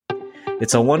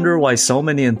It's a wonder why so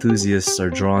many enthusiasts are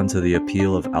drawn to the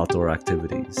appeal of outdoor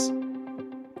activities.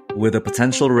 With a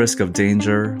potential risk of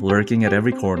danger lurking at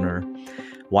every corner,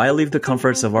 why leave the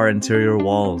comforts of our interior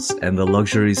walls and the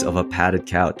luxuries of a padded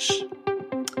couch?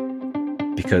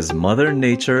 Because Mother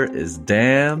Nature is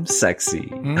damn sexy.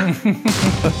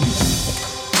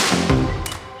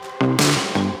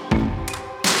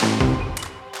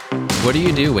 What do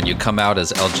you do when you come out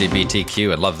as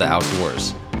LGBTQ and love the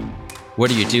outdoors? What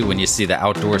do you do when you see the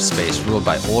outdoor space ruled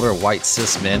by older white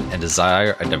cis men and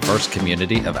desire a diverse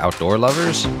community of outdoor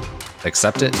lovers?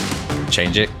 Accept it,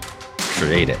 change it,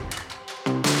 create it.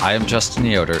 I am Justin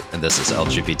Yoder, and this is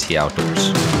LGBT Outdoors.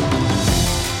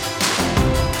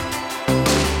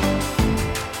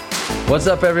 What's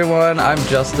up, everyone? I'm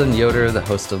Justin Yoder, the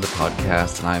host of the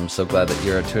podcast, and I'm so glad that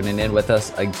you're tuning in with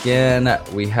us again.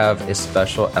 We have a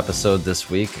special episode this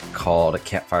week called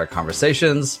Campfire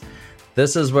Conversations.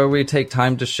 This is where we take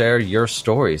time to share your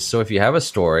stories. So if you have a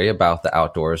story about the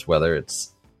outdoors, whether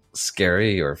it's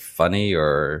scary or funny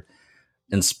or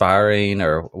inspiring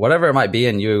or whatever it might be,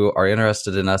 and you are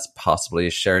interested in us possibly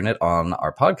sharing it on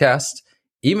our podcast,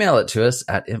 email it to us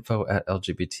at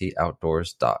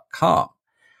info@lgbtoutdoors.com.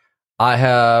 I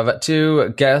have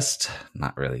two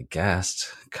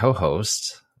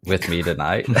co-hosts with me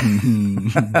tonight.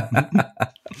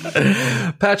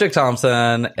 Patrick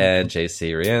Thompson and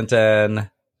JC Rienton.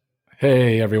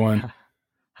 Hey, everyone.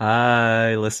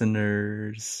 Hi,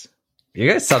 listeners.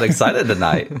 You guys sound excited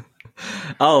tonight.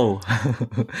 Oh,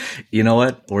 you know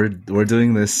what? We're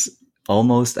doing this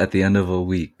almost at the end of a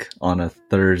week on a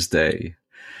Thursday.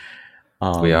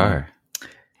 We are.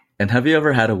 And have you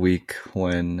ever had a week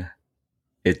when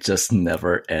it just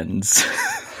never ends?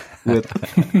 With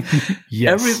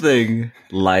Yes. everything,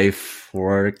 life,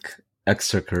 work,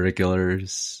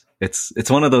 extracurriculars. It's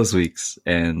one of those weeks,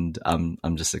 and I'm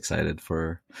just excited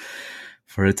for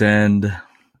it to end,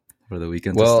 for the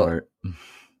weekend to start.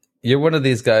 You're one of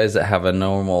these guys that have a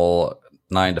normal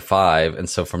 9 to 5, and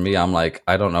so for me, I'm like,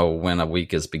 I don't know when a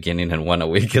week is beginning and when a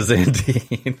week is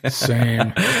ending.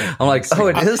 Same. I'm like, oh,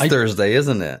 it is Thursday,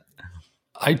 isn't it?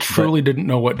 I truly didn't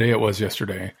know what day it was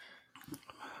yesterday.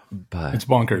 But It's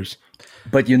bonkers.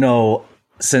 But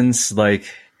since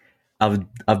I've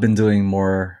been doing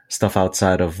more stuff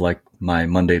outside of like my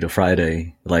Monday to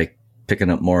Friday, like picking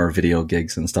up more video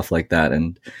gigs and stuff like that,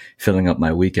 and filling up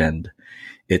my weekend,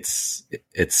 it's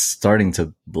starting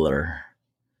to blur.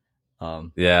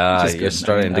 yeah, which is you're good.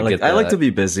 starting to get. I like to be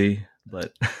busy,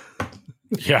 but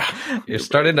Yeah. You're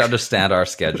starting to understand our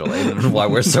schedule and why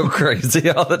we're so crazy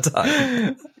all the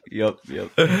time. Yep.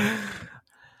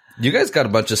 You guys got a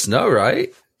bunch of snow,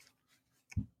 right?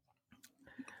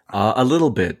 A little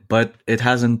bit, but it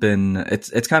hasn't been.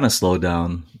 It's kind of slowed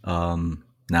down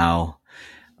now,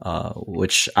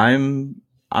 which I'm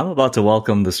about to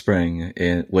welcome the spring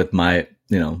with my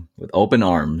with open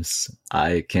arms.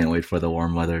 I can't wait for the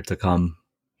warm weather to come.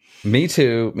 Me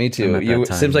too. You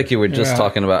seems like you were just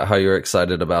talking about how you're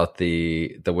excited about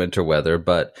the winter weather,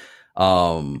 but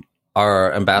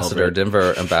our ambassador,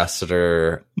 Denver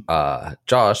ambassador,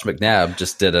 Josh McNabb,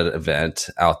 just did an event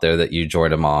out there that you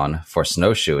joined him on for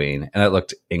snowshoeing, and it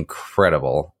looked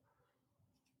incredible.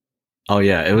 Oh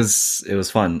yeah, it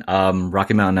was fun.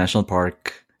 Rocky Mountain National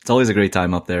Park. It's always a great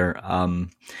time up there.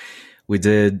 We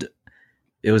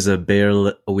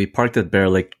parked at Bear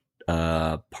Lake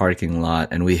parking lot,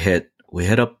 and we hit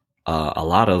up a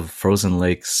lot of frozen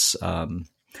lakes.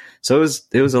 So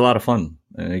it was a lot of fun.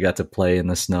 And we got to play in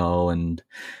the snow, and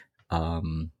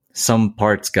some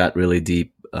parts got really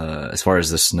deep as far as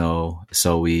the snow.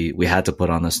 So we had to put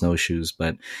on the snowshoes,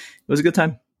 but it was a good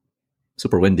time.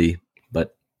 Super windy,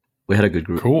 but we had a good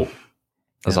group. Cool.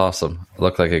 That's awesome. It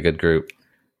looked like a good group.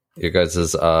 Your guys'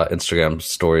 Instagram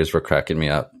stories were cracking me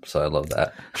up, so I love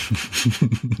that.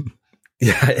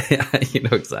 Yeah, you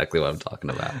know exactly what I'm talking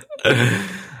about.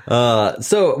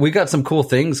 So we got some cool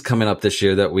things coming up this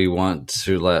year that we want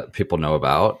to let people know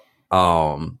about.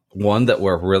 One that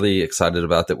we're really excited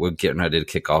about that we're getting ready to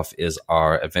kick off is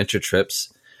our adventure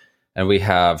trips. And we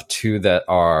have two that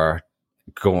are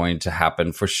going to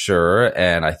happen for sure.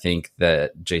 And I think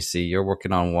that, JC, you're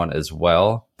working on one as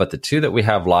well. But the two that we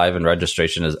have live and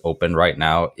registration is open right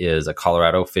now is a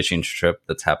Colorado fishing trip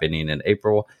that's happening in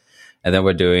April. And then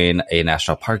we're doing a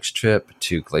national parks trip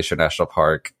to Glacier National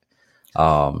Park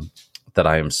that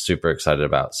I am super excited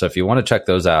about. So if you want to check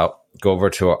those out, go over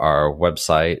to our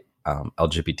website,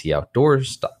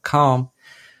 lgbtoutdoors.com,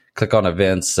 click on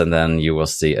events, and then you will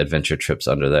see adventure trips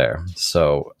under there.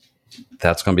 So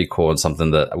that's going to be cool and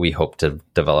something that we hope to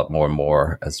develop more and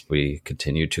more as we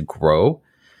continue to grow.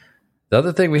 The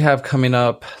other thing we have coming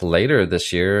up later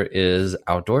this year is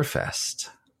Outdoor Fest.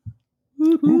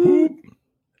 Yep.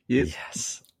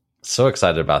 Yes. So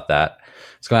excited about that.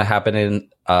 It's going to happen in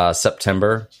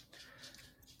September.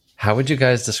 How would you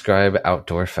guys describe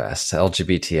Outdoor Fest,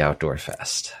 LGBT Outdoor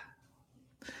Fest?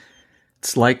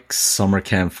 It's like summer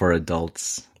camp for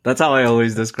adults. That's how I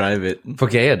always describe it. For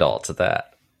gay adults at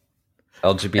that.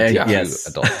 LGBTQ yes.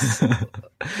 adults.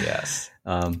 Yes.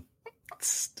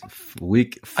 It's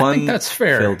I think that's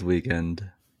fair. Filled weekend.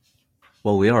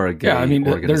 Well, we are a gay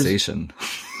organization.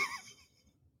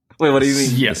 Wait, what do you mean?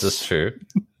 Yes. This is true.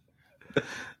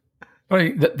 I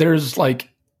mean, there's like,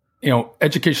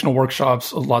 educational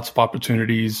workshops, lots of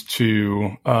opportunities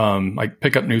to like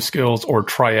pick up new skills or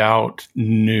try out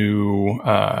new,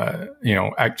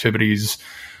 activities,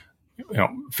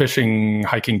 fishing,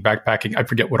 hiking, backpacking. I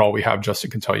forget what all we have. Justin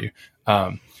can tell you.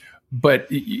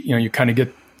 But you kind of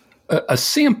get a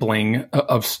sampling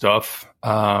of stuff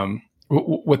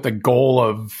with the goal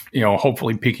of,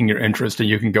 hopefully piquing your interest, and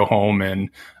you can go home and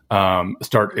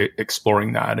start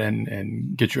exploring that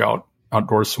and get you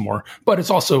outdoors some more. But it's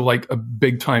also like a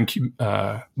big time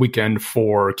weekend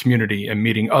for community and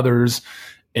meeting others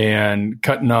and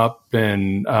cutting up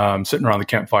and sitting around the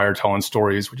campfire telling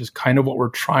stories, which is kind of what we're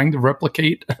trying to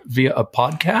replicate via a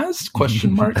podcast, ?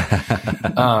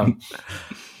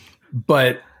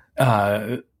 But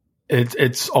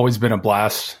it's always been a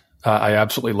blast. I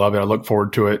absolutely love it. I look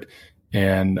forward to it.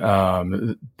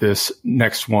 And this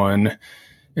next one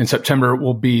in September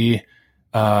will be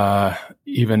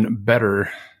even better.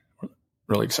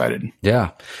 Really excited.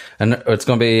 Yeah. And it's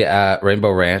going to be at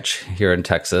Rainbow Ranch here in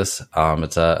Texas.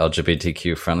 It's a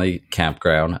LGBTQ friendly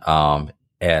campground.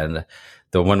 And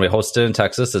when we host it in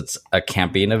Texas, it's a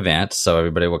camping event. So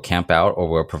everybody will camp out, or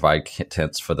we'll provide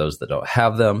tents for those that don't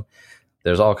have them.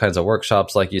 There's all kinds of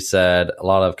workshops, like you said, a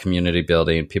lot of community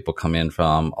building. People come in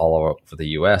from all over the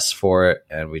U.S. for it,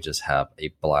 and we just have a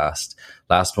blast.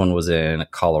 Last one was in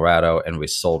Colorado, and we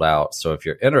sold out. So if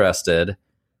you're interested,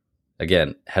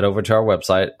 again, head over to our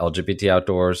website, LGBT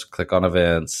Outdoors, click on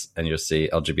events, and you'll see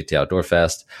LGBT Outdoor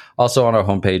Fest. Also on our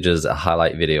homepage is a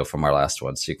highlight video from our last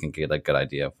one, so you can get a good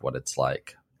idea of what it's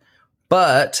like.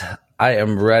 But I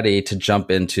am ready to jump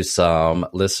into some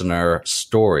listener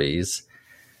stories.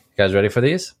 You guys ready for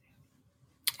these?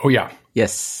 Oh, yeah.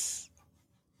 Yes.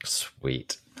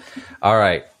 Sweet. All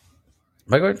right.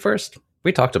 Am I going first?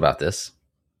 We talked about this.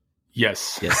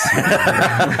 Yes. All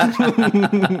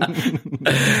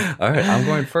right, I'm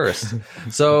going first.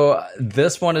 So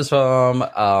this one is from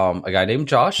a guy named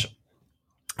Josh.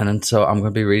 And so I'm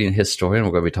going to be reading his story, and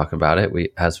we're going to be talking about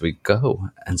it as we go.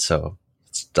 And so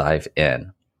let's dive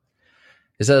in.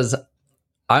 He says,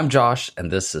 I'm Josh,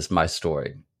 and this is my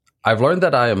story. I've learned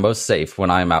that I am most safe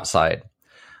when I am outside.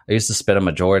 I used to spend a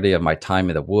majority of my time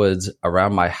in the woods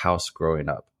around my house growing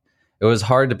up. It was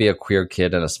hard to be a queer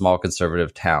kid in a small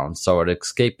conservative town, so I would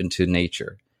escape into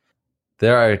nature.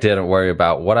 There I didn't worry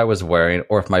about what I was wearing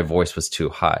or if my voice was too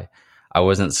high. I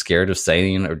wasn't scared of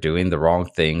saying or doing the wrong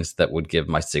things that would give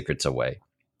my secrets away.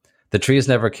 The trees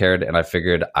never cared, and I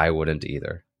figured I wouldn't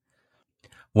either.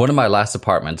 One of my last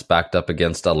apartments backed up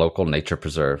against a local nature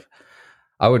preserve.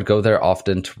 I would go there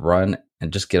often to run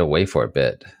and just get away for a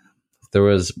bit. There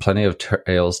was plenty of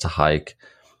trails to hike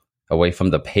away from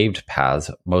the paved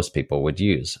paths most people would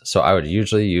use, so I would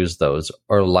usually use those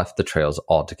or left the trails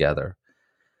altogether.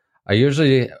 I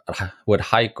usually would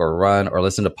hike or run or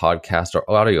listen to podcasts or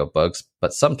audiobooks,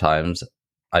 but sometimes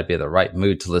I'd be in the right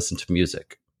mood to listen to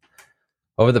music.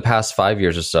 Over the past 5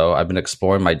 years or so, I've been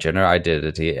exploring my gender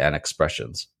identity and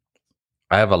expressions.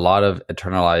 I have a lot of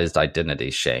internalized identity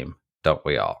shame, don't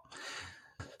we all?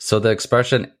 So the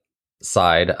expression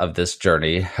side of this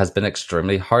journey has been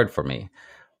extremely hard for me.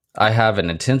 I have an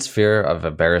intense fear of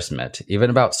embarrassment, even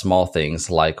about small things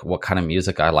like what kind of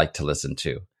music I like to listen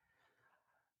to.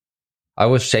 I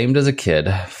was shamed as a kid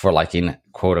for liking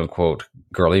quote unquote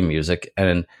girly music,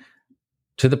 and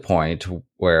to the point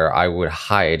where I would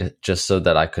hide just so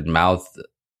that I could mouth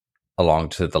along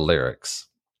to the lyrics.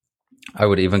 I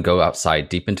would even go outside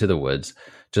deep into the woods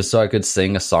just so I could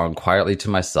sing a song quietly to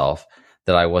myself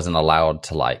that I wasn't allowed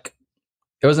to like.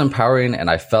 It was empowering, and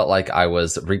I felt like I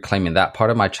was reclaiming that part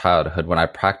of my childhood when I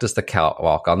practiced the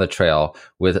catwalk on the trail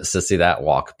with Sissy That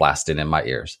Walk blasting in my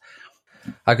ears.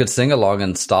 I could sing along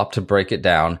and stop to break it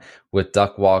down with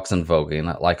duck walks and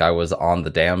voguing like I was on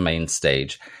the damn main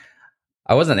stage.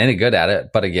 I wasn't any good at it,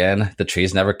 but again, the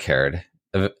trees never cared.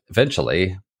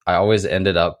 Eventually, I always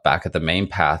ended up back at the main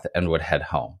path and would head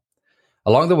home.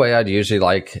 Along the way, I'd usually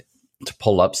like to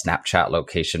pull up Snapchat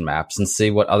location maps and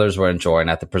see what others were enjoying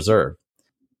at the preserve.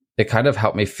 It kind of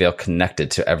helped me feel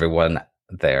connected to everyone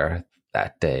there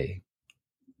that day.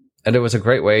 And it was a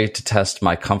great way to test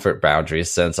my comfort boundaries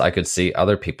since I could see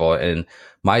other people in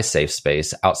my safe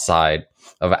space outside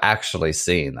of actually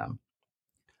seeing them.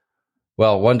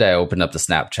 Well, one day I opened up the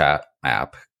Snapchat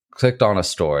app, clicked on a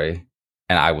story,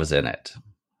 and I was in it.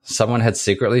 Someone had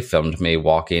secretly filmed me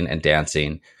walking and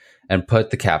dancing and put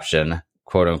the caption,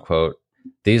 quote unquote,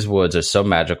 "These woods are so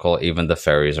magical, even the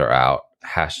fairies are out.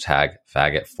 Hashtag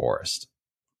faggot forest."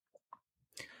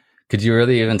 Could you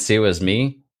really even see it was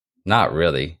me? Not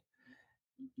really.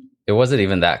 It wasn't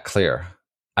even that clear.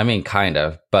 I mean, kind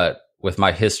of, but with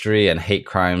my history and hate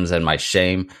crimes and my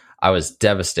shame, I was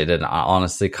devastated and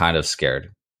honestly kind of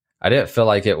scared. I didn't feel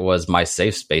like it was my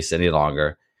safe space any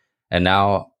longer. And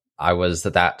now I was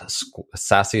that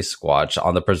sassy squatch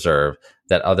on the preserve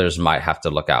that others might have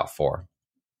to look out for.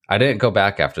 I didn't go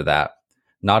back after that.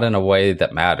 Not in a way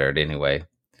that mattered anyway.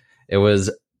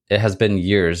 It has been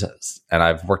years and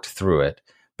I've worked through it,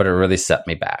 but it really set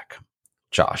me back.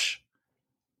 Josh.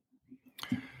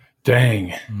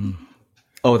 Dang.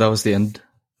 Oh, that was the end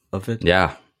of it?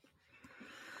 Yeah.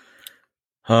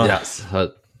 Yes.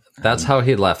 That's how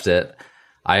he left it.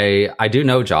 I do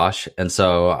know Josh, and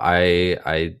so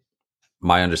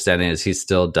my understanding is he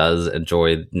still does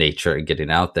enjoy nature and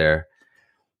getting out there.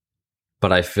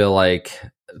 But I feel like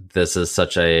this is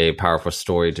such a powerful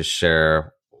story to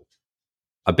share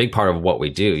a big part of what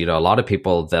we do. You know, a lot of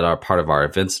people that are part of our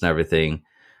events and everything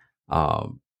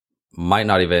might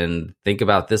not even think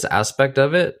about this aspect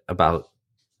of it, about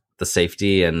the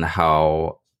safety and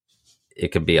how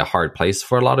it can be a hard place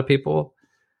for a lot of people.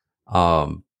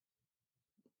 But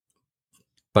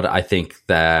I think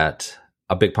that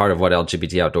a big part of what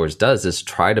LGBT Outdoors does is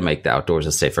try to make the outdoors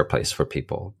a safer place for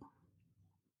people.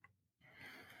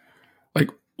 Like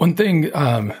one thing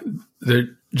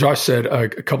that Josh said a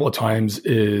couple of times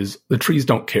is the trees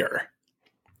don't care.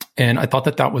 And I thought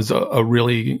that was a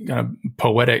really kind of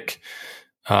poetic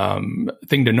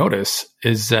thing to notice,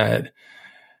 is that,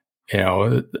 you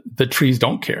know, the trees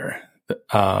don't care.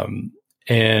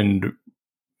 And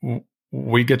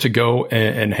we get to go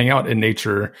and hang out in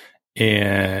nature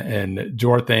and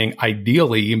do our thing,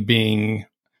 ideally being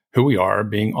who we are,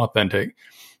 being authentic.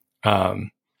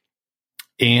 And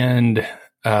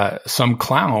some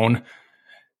clown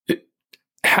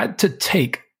had to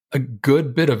take a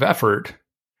good bit of effort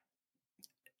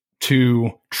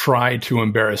to try to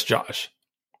embarrass Josh.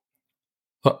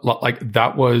 Like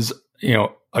that was, you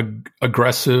know,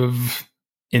 aggressive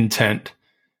intent,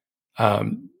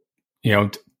 you know,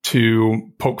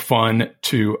 to poke fun,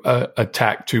 to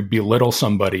attack, to belittle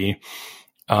somebody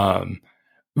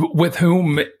with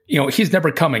whom, you know, he's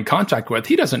never come in contact with.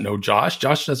 He doesn't know Josh.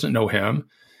 Josh doesn't know him.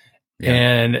 Yeah.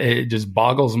 And it just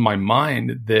boggles my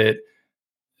mind that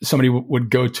somebody would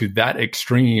go to that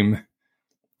extreme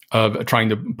of trying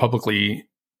to publicly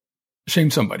shame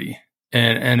somebody.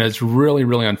 And it's really,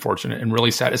 really unfortunate and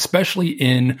really sad, especially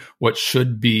in what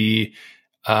should be,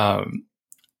 you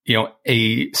know,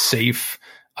 a safe,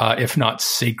 if not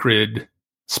sacred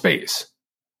space.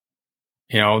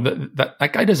 You know,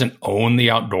 that guy doesn't own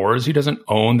the outdoors. He doesn't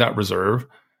own that reserve.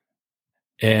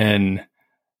 And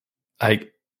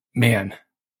like, man,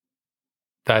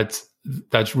 that's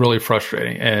really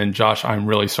frustrating. And Josh, I'm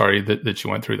really sorry that you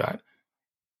went through that.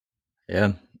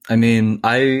 Yeah. I mean,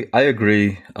 I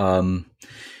agree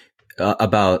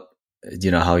about,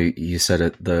 you know, how you said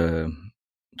it, the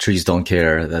trees don't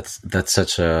care. That's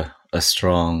such a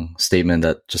strong statement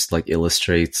that just like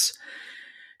illustrates,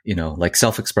 you know, like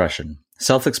self-expression.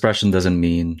 Self-expression doesn't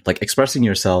mean, like, expressing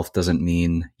yourself doesn't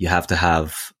mean you have to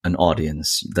have an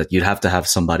audience, that you'd have to have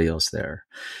somebody else there.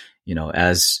 You know,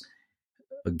 as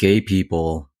gay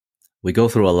people, we go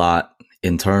through a lot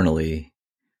internally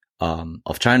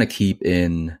of trying to keep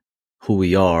in who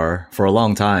we are for a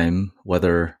long time,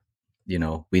 whether, you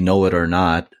know, we know it or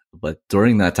not. But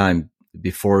during that time,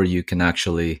 before you can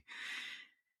actually,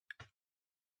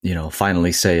 you know,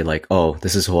 finally say like, oh,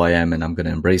 this is who I am and I'm going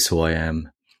to embrace who I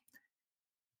am.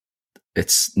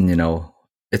 It's, you know,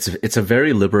 it's a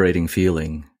very liberating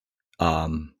feeling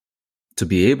to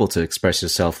be able to express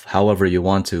yourself however you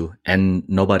want to, and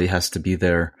nobody has to be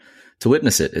there to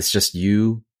witness it. It's just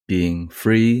you being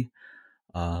free.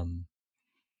 And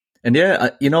yeah,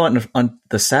 you know, on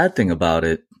the sad thing about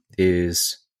it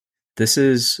is this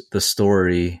is the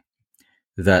story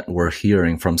that we're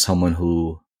hearing from someone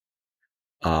who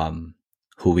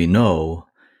we know,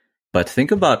 but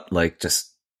think about like just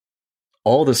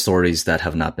all the stories that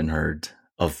have not been heard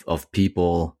of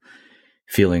people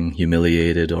feeling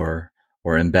humiliated or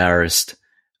embarrassed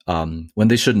when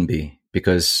they shouldn't be,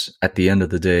 because at the end of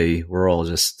the day, we're all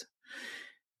just,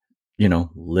 you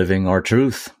know, living our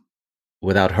truth.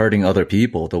 without hurting other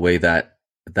people the way that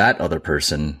other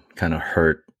person kind of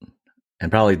hurt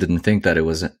and probably didn't think that it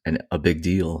was a big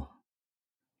deal.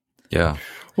 Yeah.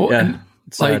 Well, Yeah, and,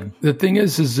 it's like sad. the thing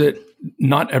is that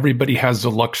not everybody has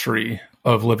the luxury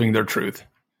of living their truth.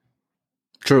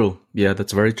 True. Yeah,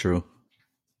 that's very true.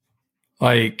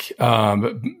 Like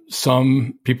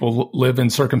some people live in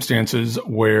circumstances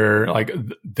where like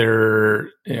their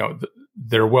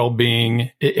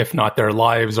well-being, if not their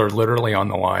lives, are literally on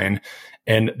the line,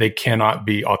 and they cannot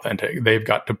be authentic. They've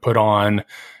got to put on,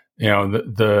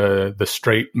 the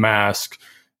straight mask,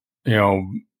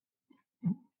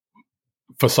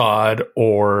 facade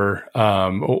or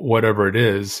whatever it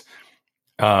is,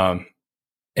 and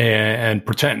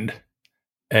pretend.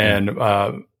 And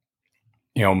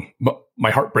my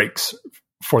heart breaks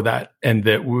for that, and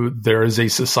that there is a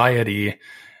society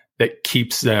that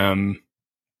keeps them,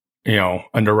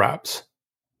 under wraps.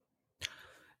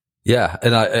 Yeah.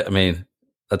 And I mean,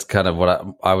 that's kind of what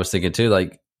I was thinking too.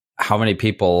 Like, how many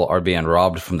people are being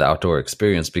robbed from the outdoor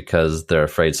experience because they're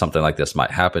afraid something like this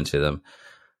might happen to them?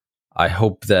 I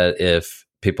hope that if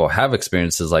people have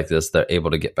experiences like this, they're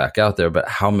able to get back out there. But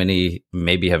how many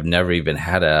maybe have never even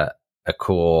had a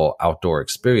cool outdoor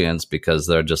experience because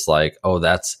they're just like, oh,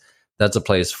 that's a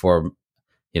place for,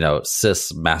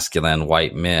 cis masculine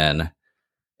white men,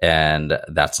 and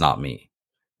that's not me.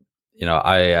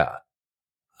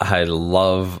 I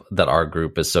love that our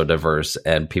group is so diverse,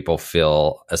 and people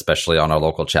feel, especially on our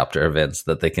local chapter events,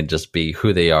 that they can just be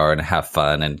who they are and have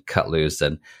fun and cut loose.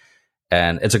 And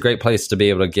it's a great place to be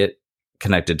able to get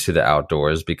connected to the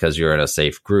outdoors because you're in a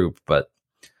safe group. But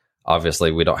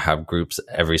obviously, we don't have groups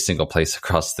every single place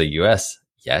across the U.S.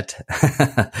 yet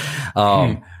to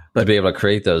be able to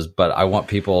create those. But I want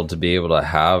people to be able to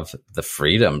have the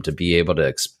freedom to be able to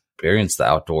experience the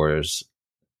outdoors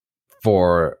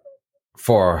for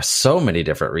so many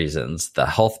different reasons: the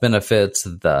health benefits,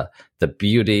 the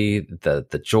beauty,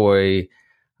 the joy.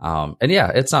 And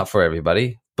yeah, it's not for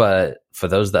everybody, but for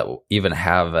those that even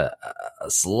have a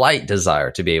slight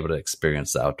desire to be able to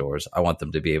experience the outdoors, I want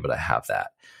them to be able to have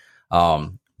that.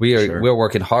 We're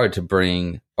working hard to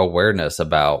bring awareness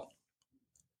about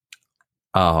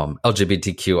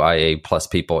LGBTQIA plus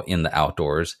people in the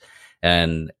outdoors.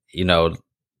 And,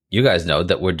 you guys know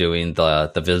that we're doing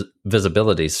the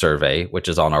visibility survey, which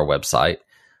is on our website.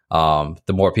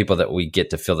 The more people that we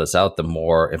get to fill this out, the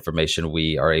more information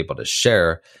we are able to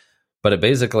share. But it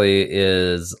basically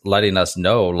is letting us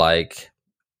know, like,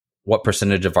 what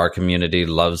percentage of our community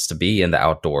loves to be in the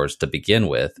outdoors to begin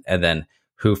with, and then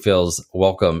who feels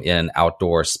welcome in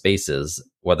outdoor spaces,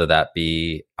 whether that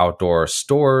be outdoor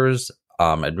stores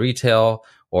and retail,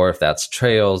 or if that's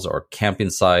trails or camping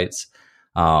sites.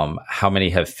 How many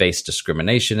have faced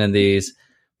discrimination in these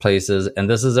places? And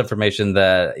this is information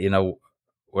that,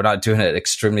 we're not doing it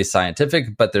extremely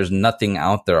scientific, but there's nothing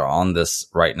out there on this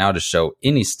right now to show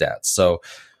any stats. So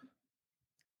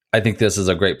I think this is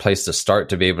a great place to start,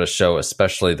 to be able to show,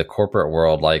 especially the corporate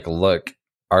world, like, look,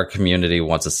 our community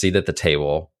wants a seat at the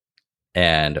table,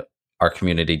 and our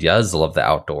community does love the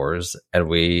outdoors, and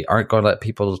we aren't going to let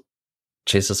people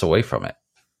chase us away from it.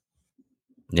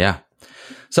 Yeah.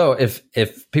 So if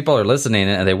people are listening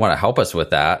and they want to help us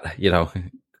with that,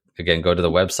 again, go to the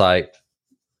website.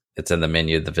 It's in the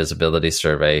menu, the visibility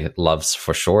survey, LOVES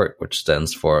for short, which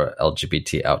stands for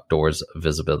LGBT Outdoors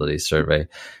Visibility Survey.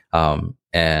 And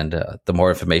the more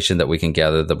information that we can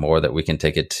gather, the more that we can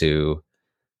take it to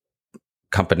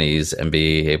companies and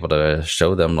be able to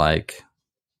show them, like,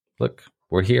 look,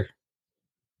 we're here.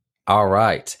 All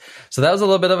right. So that was a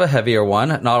little bit of a heavier one.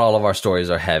 Not all of our stories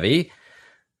are heavy.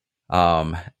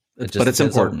 But it's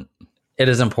important. It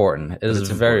is important. It is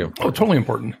very important. Oh, totally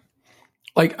important.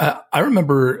 Like, I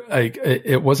remember, like,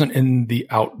 it wasn't in the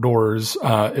outdoors.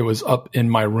 It was up in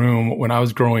my room when I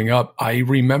was growing up. I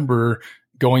remember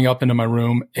going up into my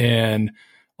room and,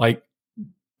 like,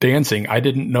 dancing. I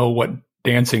didn't know what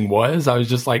dancing was. I was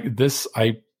just like,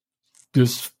 I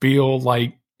just feel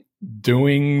like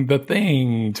doing the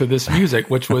thing to this music,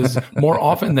 which was more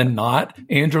often than not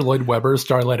Andrew Lloyd Webber's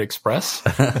Starlight Express.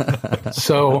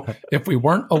 So if we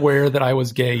weren't aware that I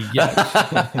was gay yet,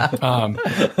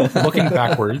 looking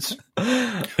backwards,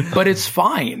 but it's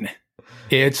fine.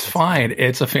 It's fine.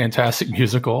 It's a fantastic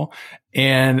musical.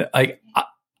 And like,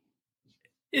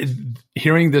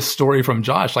 hearing this story from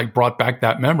Josh, like, brought back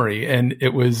that memory, and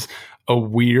it was a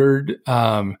weird,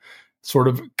 sort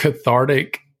of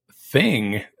cathartic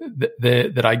thing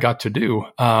that I got to do.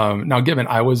 Now, given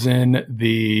I was in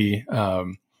the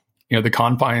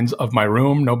confines of my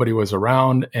room, nobody was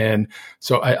around, and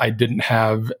so I didn't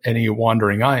have any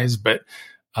wandering eyes. But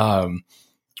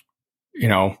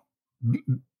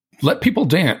let people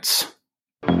dance,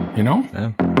 you know?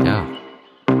 Yeah.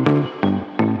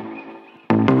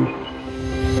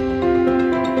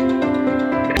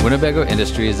 Winnebago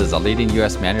Industries is a leading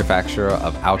U.S. manufacturer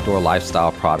of outdoor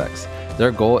lifestyle products.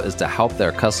 Their goal is to help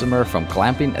their customer from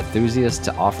glamping enthusiasts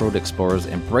to off-road explorers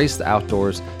embrace the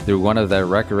outdoors through one of their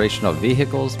recreational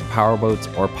vehicles, powerboats,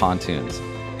 or pontoons.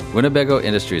 Winnebago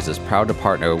Industries is proud to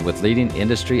partner with leading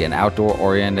industry and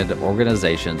outdoor-oriented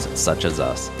organizations such as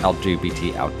us,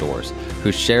 LGBT Outdoors,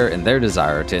 who share in their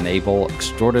desire to enable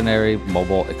extraordinary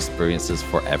mobile experiences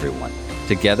for everyone.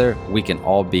 Together, we can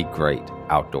all be great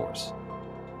outdoors.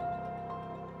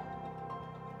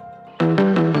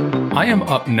 I am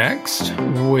up next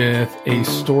with a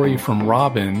story from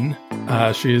Robin.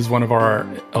 She is one of our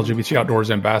LGBT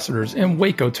Outdoors ambassadors in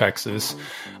Waco, Texas.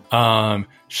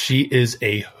 She is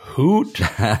a hoot.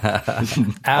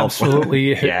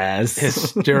 Absolutely yes.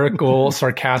 hysterical,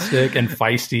 sarcastic, and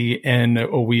feisty, and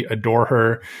we adore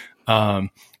her.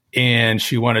 And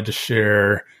she wanted to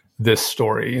share this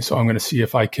story. So I'm going to see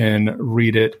if I can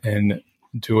read it and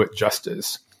do it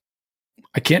justice.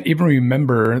 I can't even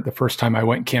remember the first time I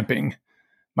went camping.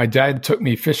 My dad took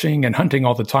me fishing and hunting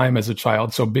all the time as a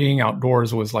child, so being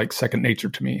outdoors was like second nature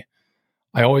to me.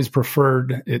 I always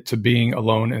preferred it to being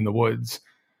alone in the woods.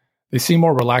 They seem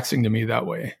more relaxing to me that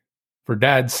way. For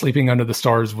Dad, sleeping under the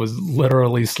stars was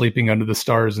literally sleeping under the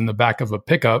stars in the back of a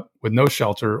pickup with no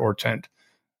shelter or tent.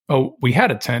 Oh, we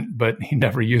had a tent, but he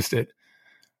never used it.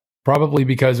 Probably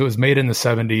because it was made in the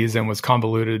 70s and was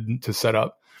convoluted to set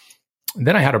up. And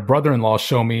then I had a brother-in-law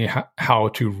show me how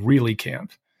to really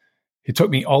camp. He took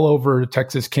me all over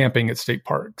Texas camping at state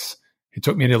parks. He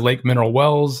took me to Lake Mineral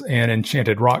Wells and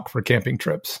Enchanted Rock for camping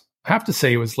trips. I have to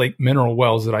say it was Lake Mineral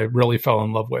Wells that I really fell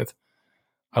in love with.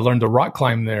 I learned to rock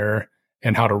climb there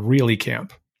and how to really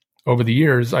camp. Over the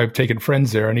years, I've taken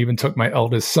friends there and even took my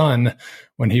eldest son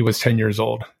when he was 10 years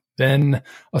old. Then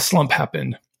a slump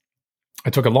happened. I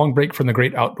took a long break from the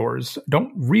great outdoors. I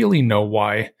don't really know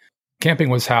why. Camping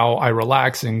was how I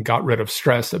relaxed and got rid of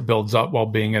stress that builds up while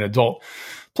being an adult.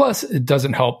 Plus, it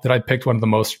doesn't help that I picked one of the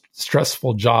most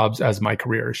stressful jobs as my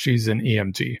career. She's an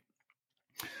EMT.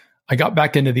 I got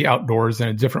back into the outdoors in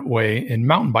a different way in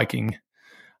mountain biking.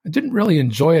 I didn't really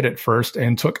enjoy it at first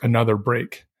and took another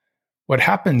break. What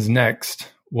happens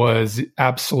next was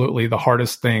absolutely the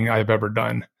hardest thing I've ever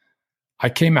done. I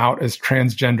came out as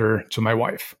transgender to my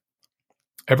wife.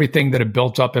 Everything that had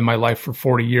built up in my life for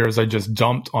 40 years, I just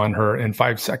dumped on her in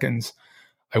 5 seconds.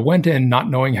 I went in not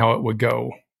knowing how it would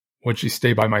go. Would she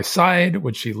stay by my side?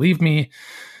 Would she leave me?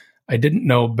 I didn't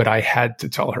know, but I had to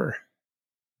tell her.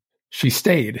 She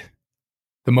stayed.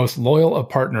 The most loyal of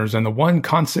partners and the one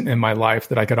constant in my life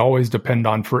that I could always depend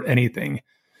on for anything.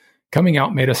 Coming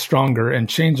out made us stronger and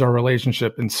changed our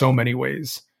relationship in so many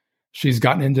ways. She's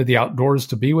gotten into the outdoors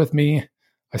to be with me.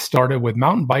 I started with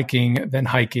mountain biking, then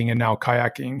hiking, and now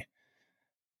kayaking.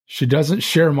 She doesn't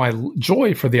share my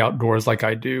joy for the outdoors like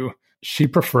I do. She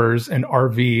prefers an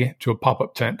RV to a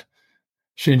pop-up tent.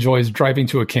 She enjoys driving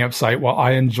to a campsite while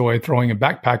I enjoy throwing a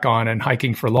backpack on and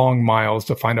hiking for long miles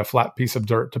to find a flat piece of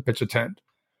dirt to pitch a tent.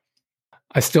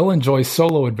 I still enjoy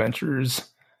solo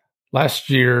adventures. Last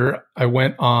year, I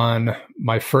went on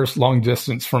my first long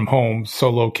distance from home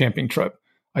solo camping trip.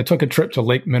 I took a trip to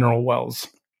Lake Mineral Wells.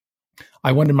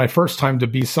 I wanted my first time to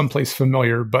be someplace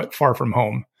familiar but far from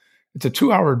home. It's a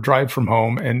 2-hour drive from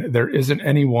home, and there isn't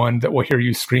anyone that will hear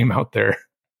you scream out there.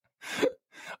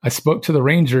 I spoke to the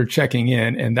ranger checking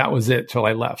in, and that was it till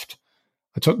I left.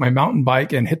 I took my mountain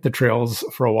bike and hit the trails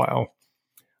for a while.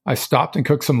 I stopped and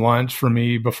cooked some lunch for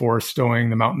me before stowing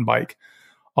the mountain bike.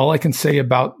 All I can say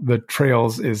about the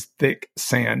trails is thick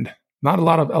sand. Not a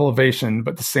lot of elevation,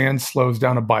 but the sand slows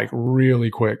down a bike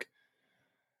really quick.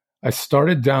 I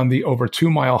started down the over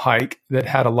 2-mile hike that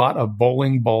had a lot of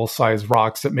bowling ball-sized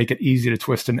rocks that make it easy to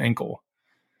twist an ankle.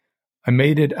 I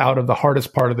made it out of the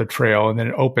hardest part of the trail, and then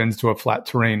it opens to a flat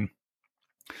terrain.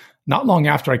 Not long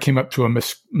after, I came up to a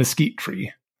mesquite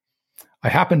tree. I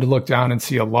happened to look down and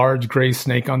see a large gray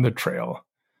snake on the trail.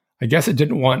 I guess it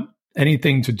didn't want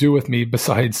anything to do with me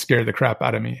besides scare the crap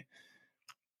out of me.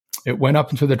 It went up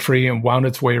into the tree and wound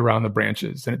its way around the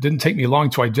branches, and it didn't take me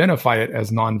long to identify it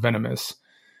as non-venomous.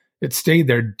 It stayed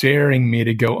there, daring me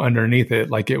to go underneath it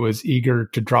like it was eager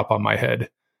to drop on my head.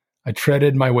 I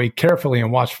treaded my way carefully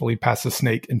and watchfully past the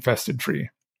snake-infested tree.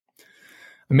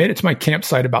 I made it to my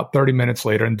campsite about 30 minutes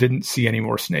later and didn't see any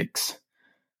more snakes.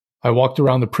 I walked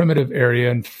around the primitive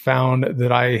area and found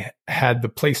that I had the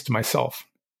place to myself.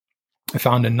 I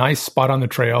found a nice spot on the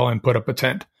trail and put up a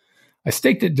tent. I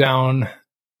staked it down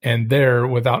and there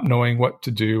without knowing what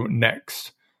to do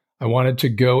next. I wanted to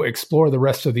go explore the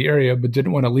rest of the area, but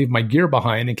didn't want to leave my gear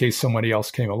behind in case somebody else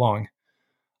came along.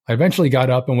 I eventually got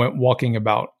up and went walking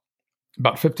about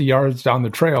 50 yards down the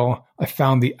trail. I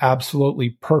found the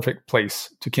absolutely perfect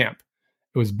place to camp.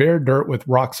 It was bare dirt with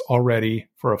rocks all ready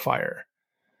for a fire.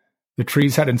 The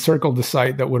trees had encircled the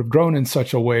site that would have grown in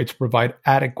such a way to provide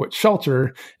adequate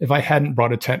shelter if I hadn't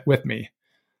brought a tent with me.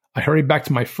 I hurried back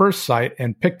to my first site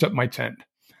and picked up my tent.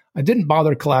 I didn't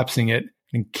bother collapsing it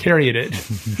and carried it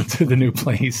to the new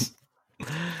place.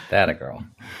 That a girl.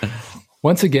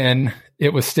 Once again,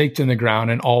 it was staked in the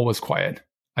ground and all was quiet.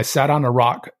 I sat on a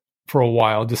rock for a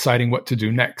while, deciding what to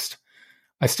do next.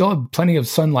 I still had plenty of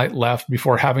sunlight left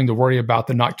before having to worry about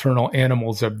the nocturnal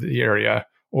animals of the area,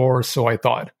 or so I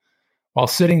thought. While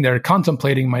sitting there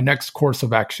contemplating my next course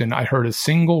of action, I heard a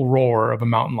single roar of a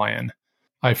mountain lion.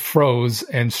 I froze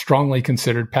and strongly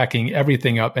considered packing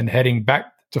everything up and heading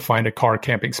back to find a car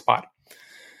camping spot.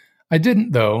 I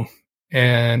didn't, though,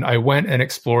 and I went and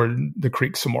explored the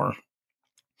creek some more.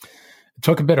 It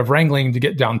took a bit of wrangling to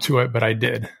get down to it, but I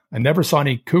did. I never saw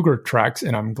any cougar tracks,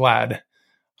 and I'm glad.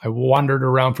 I wandered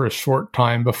around for a short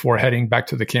time before heading back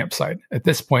to the campsite. At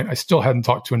this point, I still hadn't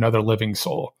talked to another living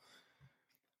soul.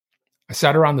 I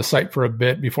sat around the site for a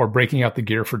bit before breaking out the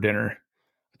gear for dinner.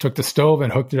 I took the stove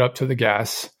and hooked it up to the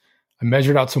gas. I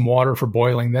measured out some water for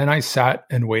boiling. Then I sat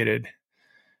and waited.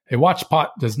 A watch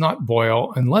pot does not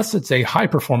boil unless it's a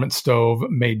high-performance stove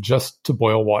made just to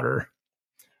boil water.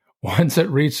 Once it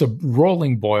reached a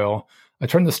rolling boil, I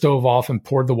turned the stove off and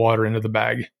poured the water into the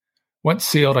bag. Once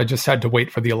sealed, I just had to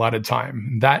wait for the allotted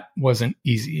time. That wasn't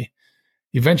easy.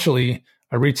 Eventually,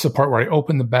 I reached the part where I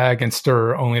opened the bag and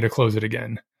stir only to close it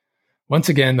again. Once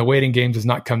again, the waiting game does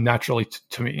not come naturally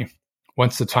to me.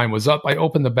 Once the time was up, I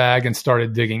opened the bag and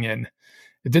started digging in.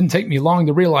 It didn't take me long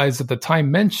to realize that the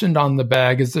time mentioned on the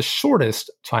bag is the shortest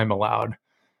time allowed.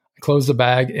 I closed the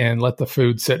bag and let the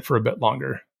food sit for a bit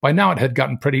longer. By now, it had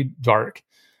gotten pretty dark.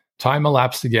 Time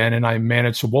elapsed again, and I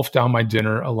managed to wolf down my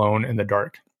dinner alone in the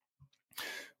dark.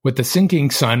 With the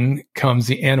sinking sun comes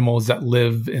the animals that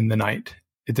live in the night.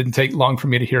 It didn't take long for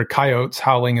me to hear coyotes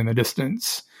howling in the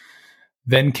distance.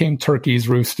 Then came turkeys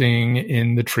roosting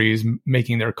in the trees,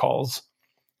 making their calls.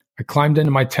 I climbed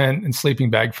into my tent and sleeping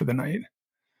bag for the night.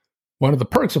 One of the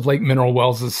perks of Lake Mineral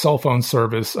Wells is cell phone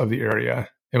service of the area.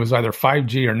 It was either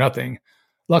 5G or nothing.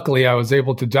 Luckily, I was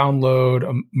able to download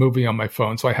a movie on my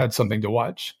phone, so I had something to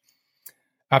watch.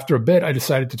 After a bit, I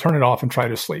decided to turn it off and try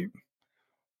to sleep.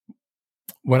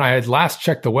 When I had last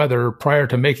checked the weather prior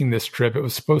to making this trip, it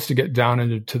was supposed to get down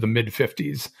into the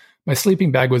mid-50s. My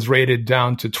sleeping bag was rated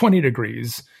down to 20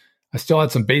 degrees. I still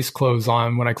had some base clothes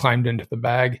on when I climbed into the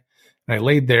bag, and I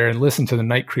laid there and listened to the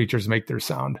night creatures make their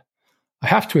sound. I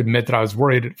have to admit that I was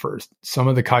worried at first. Some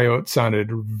of the coyotes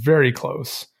sounded very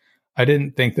close. I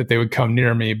didn't think that they would come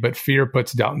near me, but fear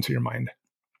puts doubt into your mind.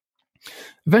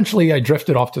 Eventually, I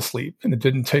drifted off to sleep, and it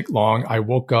didn't take long. I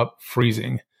woke up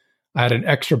freezing. I had an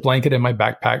extra blanket in my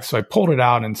backpack, so I pulled it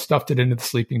out and stuffed it into the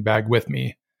sleeping bag with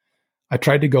me. I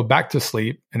tried to go back to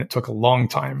sleep, and it took a long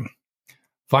time.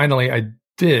 Finally, I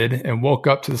did and woke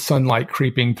up to the sunlight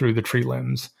creeping through the tree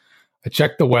limbs. I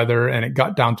checked the weather, and it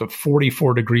got down to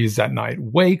 44 degrees that night,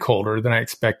 way colder than I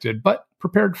expected, but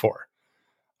prepared for.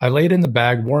 I laid in the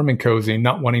bag, warm and cozy,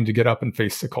 not wanting to get up and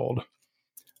face the cold.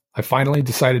 I finally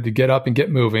decided to get up and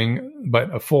get moving,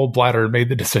 but a full bladder made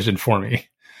the decision for me.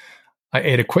 I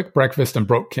ate a quick breakfast and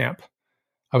broke camp.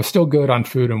 I was still good on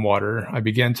food and water. I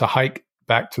began to hike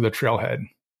back to the trailhead.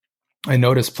 I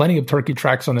noticed plenty of turkey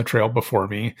tracks on the trail before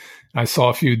me, and I saw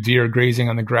a few deer grazing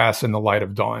on the grass in the light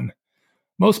of dawn.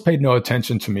 Most paid no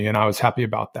attention to me, and I was happy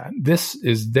about that. This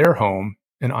is their home,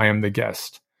 and I am the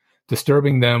guest.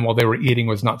 Disturbing them while they were eating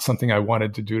was not something I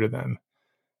wanted to do to them.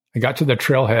 I got to the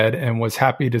trailhead and was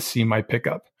happy to see my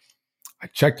pickup. I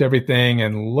checked everything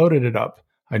and loaded it up.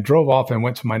 I drove off and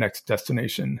went to my next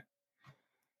destination.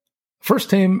 First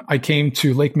time I came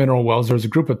to Lake Mineral Wells, there was a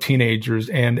group of teenagers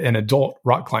and an adult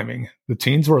rock climbing. The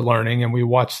teens were learning, and we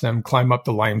watched them climb up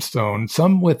the limestone,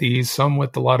 some with ease, some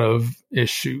with a lot of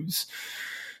issues.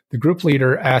 The group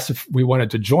leader asked if we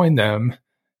wanted to join them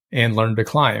and learn to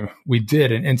climb. We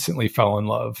did and instantly fell in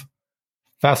love.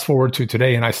 Fast forward to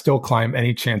today, and I still climb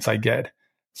any chance I get.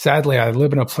 Sadly, I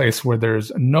live in a place where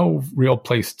there's no real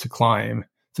place to climb.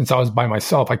 Since I was by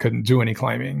myself, I couldn't do any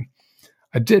climbing.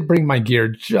 I did bring my gear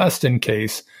just in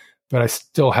case, but I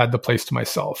still had the place to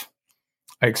myself.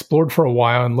 I explored for a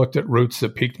while and looked at routes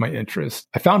that piqued my interest.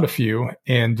 I found a few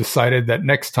and decided that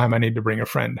next time I need to bring a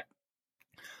friend.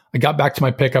 I got back to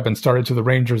my pickup and started to the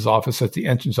ranger's office at the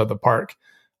entrance of the park.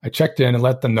 I checked in and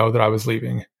let them know that I was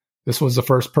leaving. This was the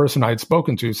first person I had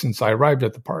spoken to since I arrived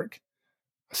at the park.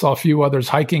 I saw a few others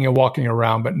hiking and walking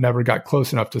around, but never got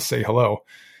close enough to say hello.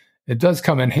 It does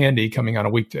come in handy coming on a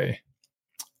weekday.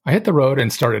 I hit the road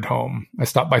and started home. I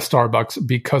stopped by Starbucks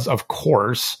because, of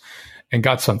course, and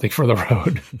got something for the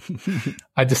road.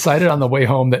 I decided on the way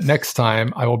home that next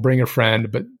time I will bring a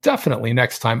friend, but definitely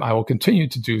next time I will continue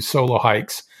to do solo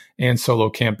hikes and solo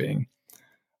camping.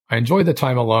 I enjoyed the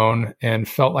time alone and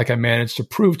felt like I managed to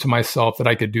prove to myself that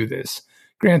I could do this.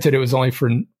 Granted, it was only for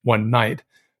one night,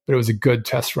 but it was a good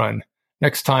test run.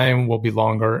 Next time will be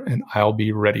longer and I'll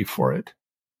be ready for it.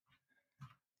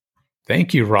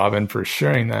 Thank you, Robin, for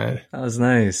sharing that. That was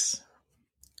nice.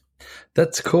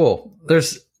 That's cool.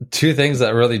 There's two things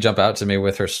that really jump out to me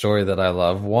with her story that I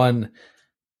love. One,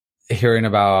 hearing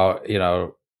about,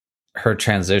 her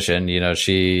transition,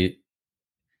 she,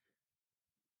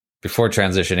 before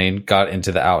transitioning, got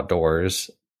into the outdoors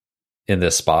in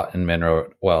this spot in Mineral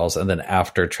Wells. And then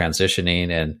after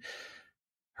transitioning and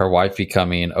her wife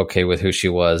becoming okay with who she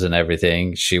was and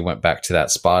everything, she went back to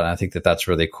that spot. And I think that that's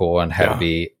really cool and had to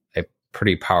be a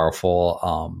pretty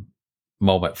powerful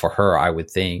moment for her, I would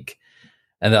think.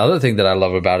 And the other thing that I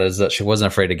love about it is that she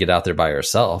wasn't afraid to get out there by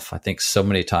herself. I think so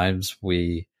many times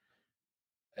we're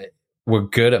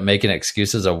good at making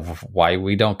excuses of why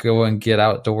we don't go and get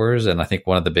outdoors. And I think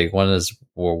one of the big ones is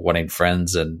we're wanting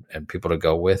friends and people to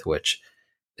go with, which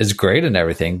is great and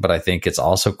everything. But I think it's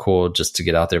also cool just to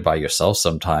get out there by yourself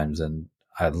sometimes. And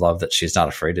I love that she's not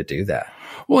afraid to do that.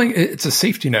 Well, it's a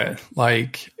safety net.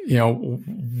 Like,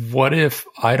 what if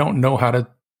I don't know how to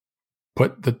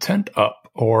put the tent up?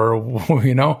 Or,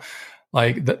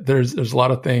 there's a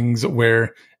lot of things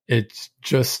where it's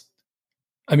just,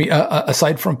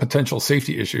 aside from potential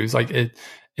safety issues, like it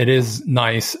is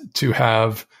nice to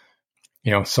have,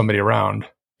 somebody around.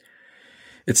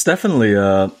 It's definitely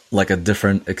a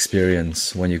different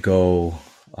experience when you go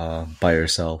by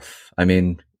yourself. I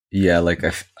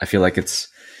feel like it's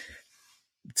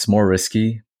more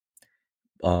risky,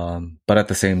 but at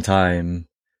the same time,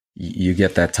 you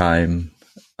get that time.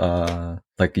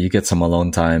 You get some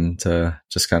alone time to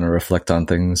just kind of reflect on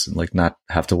things, like not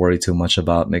have to worry too much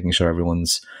about making sure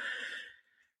everyone's,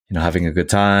 having a good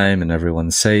time and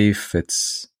everyone's safe.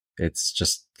 It's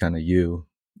just kind of you.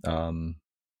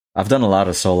 I've done a lot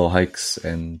of solo hikes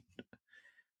and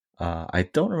I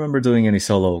don't remember doing any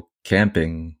solo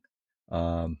camping.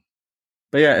 But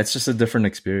yeah, it's just a different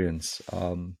experience.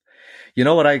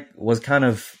 What I was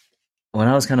when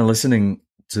I was kind of listening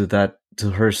to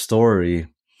her story,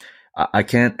 I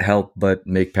can't help but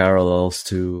make parallels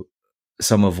to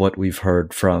some of what we've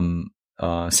heard from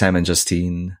Sam and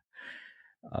Justine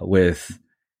with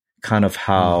kind of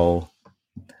how,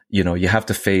 you have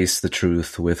to face the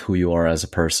truth with who you are as a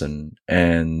person.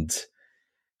 And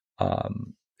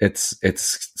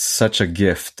it's such a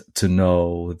gift to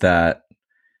know that,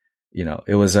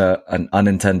 it was an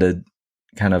unintended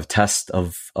kind of test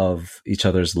of each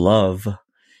other's love.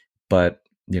 But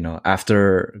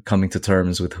after coming to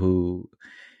terms with who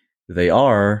they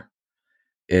are,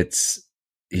 it's,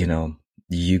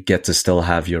 you get to still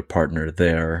have your partner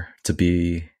there to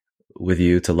be with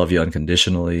you, to love you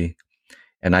unconditionally.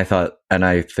 And I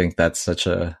think that's such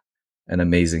an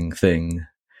amazing thing.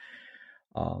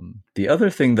 The other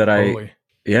thing that Totally.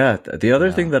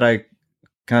 thing that I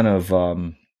kind of,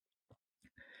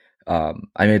 I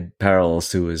made parallels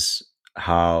to is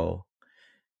how,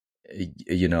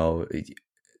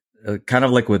 kind of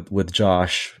like with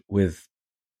Josh, with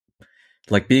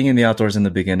like being in the outdoors in the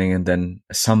beginning and then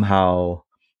somehow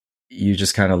you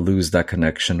just kind of lose that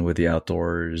connection with the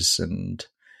outdoors and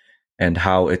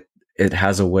how it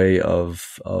has a way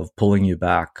of pulling you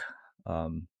back.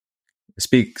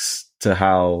 Speaks to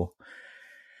how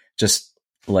just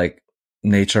like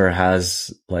nature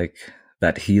has like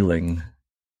that healing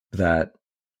that,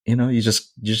 you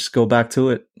just go back to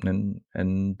it and I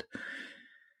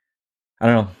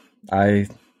don't know. I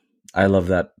love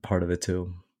that part of it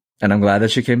too. And I'm glad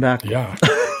that she came back. Yeah.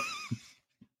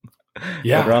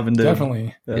 Yeah, Robin did.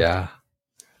 definitely. Yeah.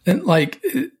 And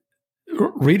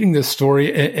reading this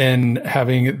story and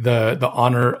having the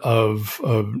honor of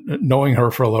knowing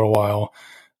her for a little while,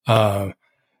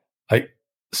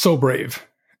 so brave.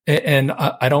 And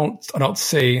I don't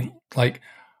say like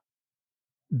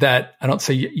that. I don't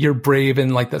say you're brave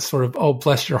in like that sort of, oh,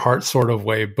 bless your heart sort of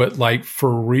way, but like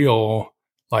for real,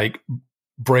 like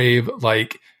brave,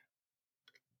 like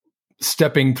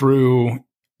stepping through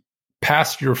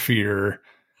past your fear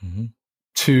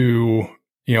to,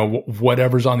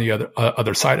 whatever's on the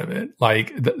other side of it.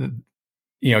 Like,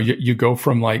 you go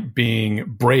from like being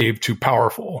brave to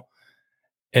powerful.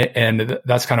 And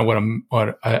that's kind of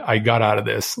what I got out of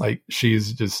this. Like,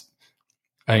 she's just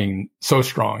I mean, so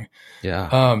strong.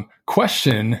 Yeah.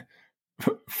 Question,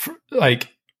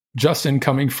 like Justin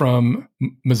coming from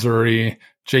Missouri,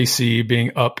 JC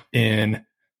being up in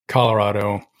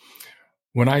Colorado.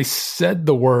 When I said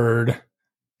the word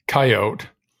coyote,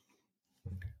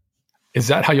 is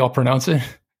that how y'all pronounce it?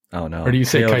 Oh no. Or do you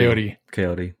say coyote?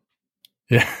 Coyote.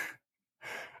 Yeah.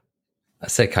 I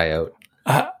say coyote.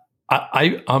 I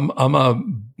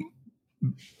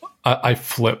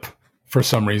flip for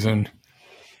some reason.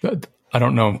 I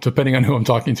don't know. Depending on who I'm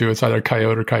talking to, it's either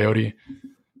coyote or coyote.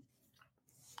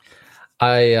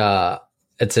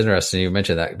 It's interesting you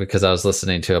mentioned that because I was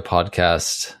listening to a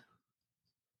podcast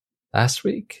last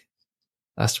week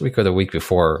or the week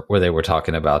before where they were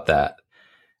talking about that.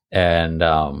 And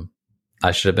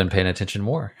I should have been paying attention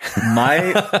more.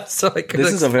 So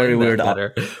this is a very weird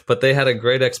better, but they had a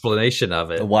great explanation of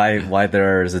it. Why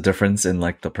there is a difference in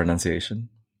like the pronunciation?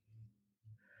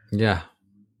 Yeah.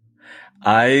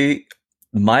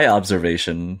 My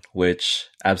observation, which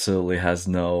absolutely has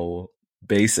no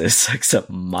basis except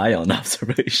my own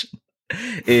observation,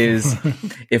 is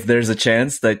if there's a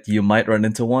chance that you might run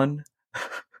into one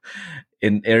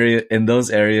in those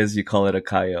areas, you call it a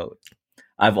coyote.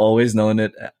 I've always known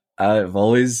it. I've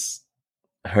always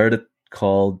heard it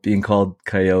being called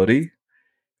coyote,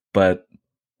 but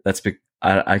that's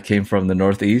I came from the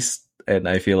Northeast, and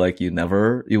I feel like you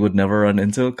would never run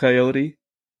into a coyote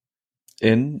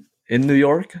in New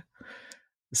York.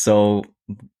 So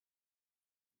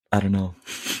I don't know.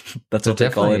 That's what they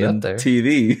call it on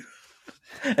TV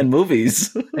and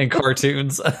movies and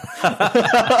cartoons.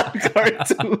 I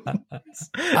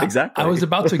Exactly. was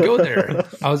about to go there.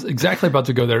 I was exactly about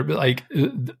to go there. But like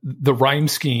the rhyme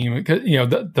scheme,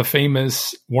 the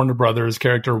famous Warner Brothers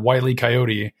character Wile E.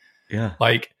 Coyote. Yeah.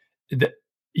 Like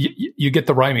you get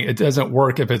the rhyming. It doesn't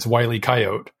work if it's Wile E.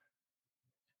 Coyote.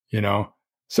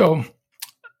 So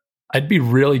I'd be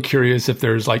really curious if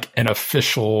there's like an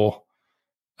official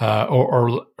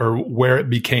or where it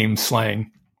became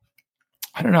slang.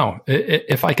 I don't know.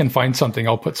 If I can find something,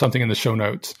 I'll put something in the show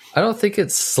notes. I don't think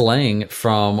it's slang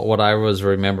from what I was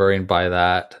remembering by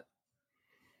that.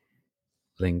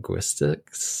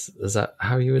 Linguistics? Is that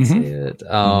how you would say it?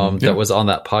 That was on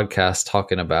that podcast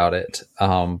talking about it.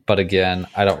 But again,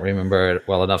 I don't remember it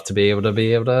well enough to be able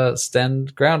to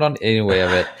stand ground on any way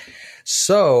of it.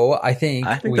 So I think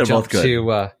we jump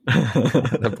to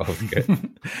they're both good.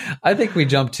 I think we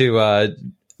jump to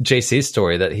JC's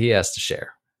story that he has to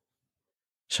share.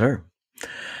 Sure.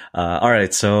 All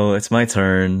right, so it's my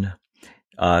turn.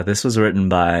 This was written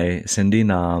by Cindy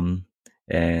Nam,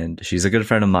 and she's a good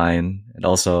friend of mine. And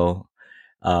also,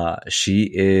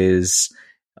 she is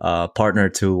partner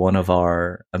to one of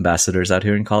our ambassadors out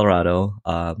here in Colorado,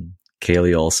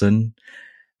 Kaylee Olson.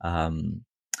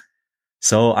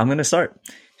 So I'm going to start.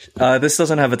 This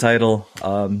doesn't have a title,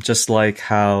 just like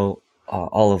how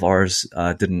all of ours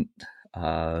didn't,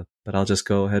 but I'll just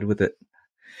go ahead with it.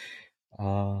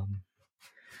 All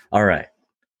right.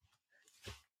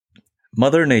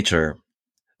 Mother Nature,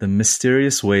 the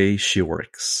mysterious way she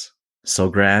works, so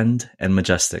grand and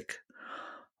majestic,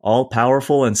 all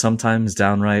powerful and sometimes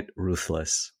downright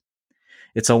ruthless.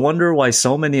 It's a wonder why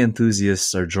so many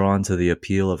enthusiasts are drawn to the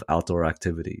appeal of outdoor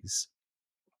activities.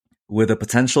 With a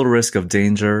potential risk of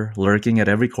danger lurking at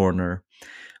every corner,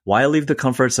 why leave the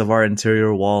comforts of our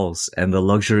interior walls and the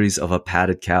luxuries of a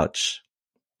padded couch?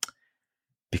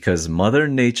 Because Mother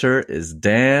Nature is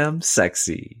damn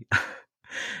sexy.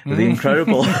 The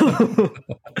incredible...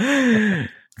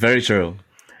 Very true.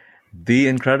 The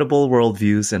incredible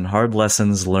worldviews and hard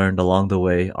lessons learned along the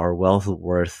way are well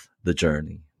worth the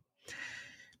journey.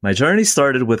 My journey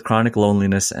started with chronic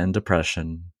loneliness and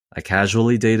depression. I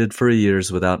casually dated for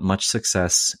years without much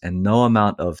success, and no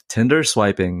amount of Tinder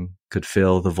swiping could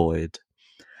fill the void.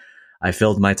 I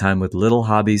filled my time with little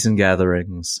hobbies and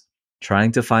gatherings,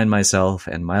 trying to find myself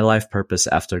and my life purpose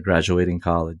after graduating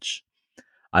college.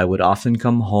 I would often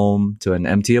come home to an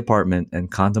empty apartment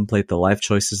and contemplate the life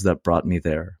choices that brought me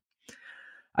there.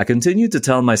 I continued to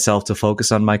tell myself to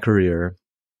focus on my career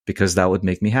because that would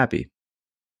make me happy.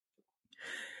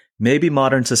 Maybe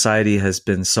modern society has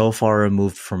been so far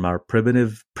removed from our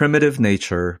primitive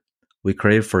nature, we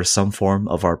crave for some form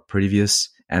of our previous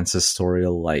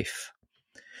ancestral life.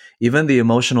 Even the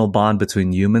emotional bond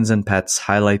between humans and pets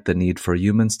highlight the need for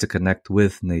humans to connect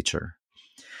with nature.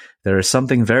 There is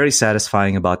something very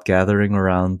satisfying about gathering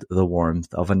around the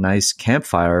warmth of a nice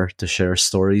campfire to share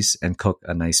stories and cook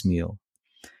a nice meal.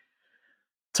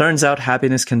 Turns out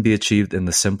happiness can be achieved in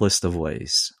the simplest of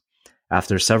ways.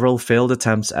 After several failed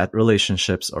attempts at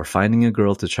relationships or finding a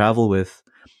girl to travel with,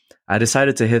 I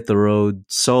decided to hit the road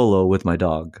solo with my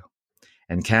dog.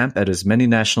 and camp at as many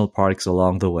national parks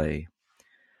along the way.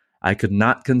 I could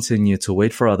not continue to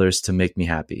wait for others to make me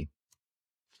happy.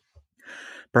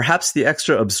 Perhaps the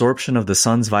extra absorption of the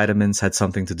sun's vitamins had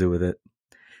something to do with it.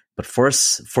 But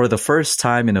for the first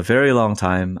time in a very long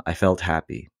time, I felt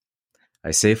happy.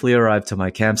 I safely arrived to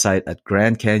my campsite at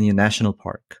Grand Canyon National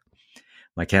Park.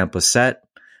 My camp was set,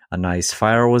 a nice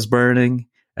fire was burning,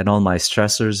 and all my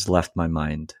stressors left my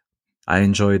mind. I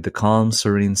enjoyed the calm,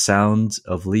 serene sound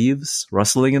of leaves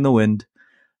rustling in the wind,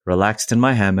 relaxed in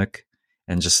my hammock,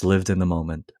 and just lived in the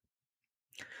moment.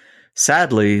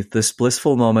 Sadly, this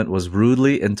blissful moment was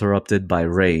rudely interrupted by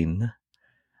rain,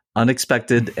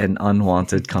 unexpected and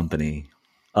unwanted company,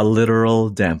 a literal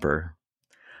damper.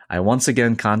 I once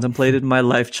again contemplated my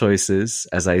life choices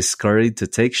as I scurried to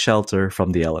take shelter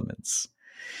from the elements.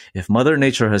 If Mother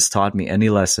Nature has taught me any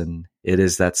lesson, it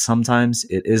is that sometimes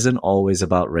it isn't always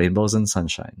about rainbows and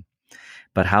sunshine,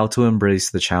 but how to embrace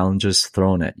the challenges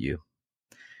thrown at you.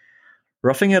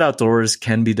 Roughing it outdoors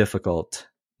can be difficult.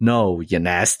 No, you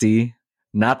nasty.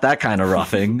 Not that kind of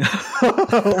roughing.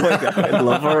 Oh my God, I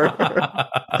love her.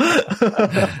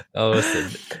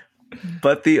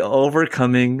 But the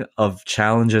overcoming of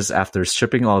challenges after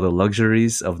stripping all the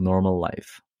luxuries of normal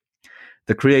life.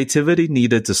 The creativity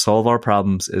needed to solve our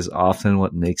problems is often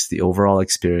what makes the overall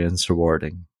experience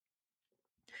rewarding.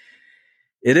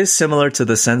 It is similar to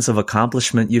the sense of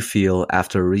accomplishment you feel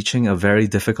after reaching a very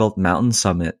difficult mountain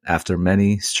summit after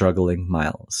many struggling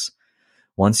miles.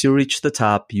 Once you reach the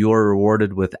top, you are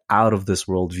rewarded with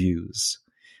out-of-this-world views.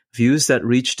 Views that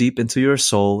reach deep into your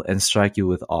soul and strike you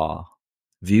with awe.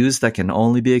 Views that can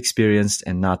only be experienced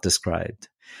and not described.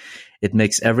 It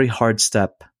makes every hard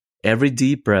step, every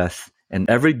deep breath, and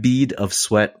every bead of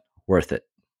sweat worth it.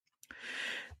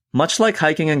 Much like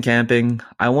hiking and camping,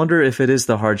 I wonder if it is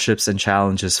the hardships and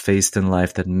challenges faced in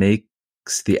life that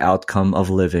makes the outcome of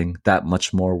living that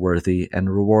much more worthy and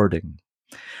rewarding.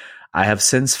 I have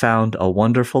since found a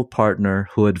wonderful partner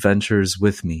who adventures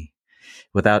with me,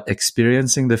 without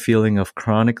experiencing the feeling of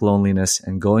chronic loneliness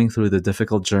and going through the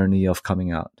difficult journey of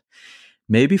coming out.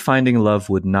 Maybe finding love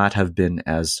would not have been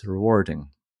as rewarding.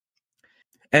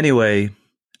 Anyway,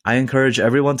 I encourage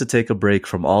everyone to take a break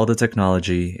from all the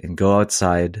technology and go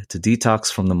outside to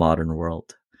detox from the modern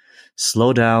world.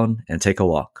 Slow down and take a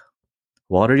walk.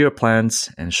 Water your plants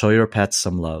and show your pets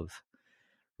some love.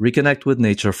 Reconnect with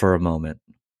nature for a moment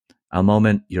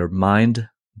your mind,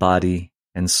 body,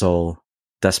 and soul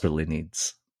desperately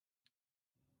needs.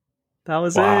 That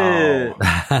was it.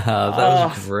 That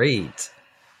was great.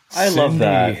 I love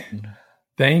that.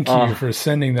 Thank you for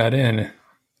sending that in.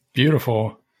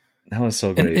 Beautiful. That was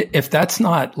so great. And if that's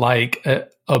not like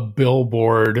a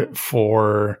billboard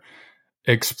for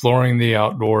exploring the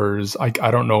outdoors, I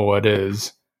don't know what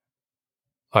is.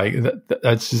 Like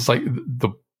that's just like the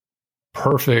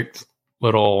perfect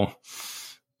little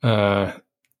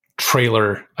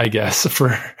trailer, I guess,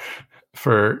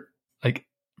 for like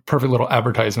perfect little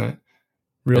advertisement.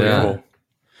 Really cool.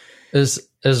 It's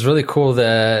really cool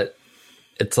that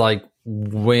it's like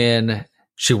when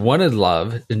she wanted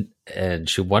love and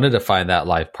she wanted to find that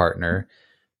life partner,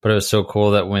 but it was so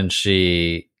cool that when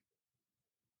she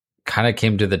kind of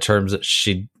came to the terms that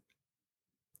she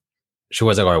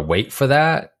wasn't going to wait for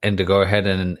that and to go ahead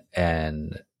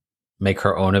and make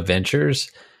her own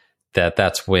adventures,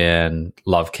 that's when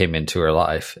love came into her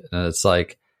life. And it's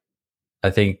like, I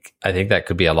think that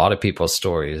could be a lot of people's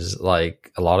stories.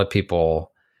 Like a lot of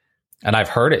people, and I've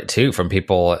heard it too from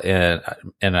people in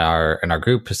our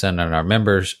groups and in our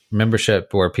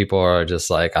membership, where people are just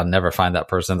like, I'll never find that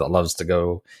person that loves to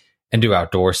go and do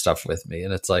outdoor stuff with me.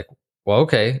 And it's like, well,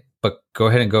 okay, but go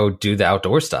ahead and go do the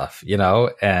outdoor stuff,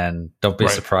 and don't be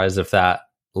surprised if that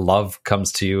love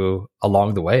comes to you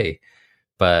along the way.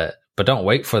 But don't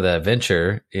wait for the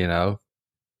adventure, get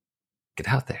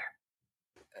out there.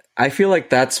 I feel like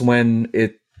that's when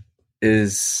it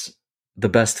is the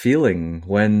best feeling,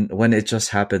 when it just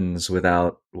happens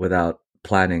without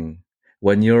planning,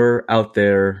 when you're out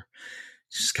there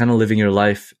just kind of living your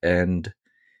life and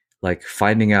like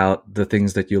finding out the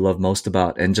things that you love most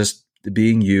about and just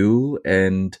being you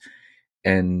and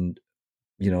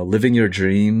living your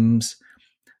dreams.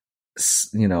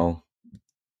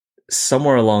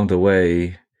 Somewhere along the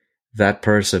way, that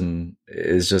person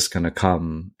is just going to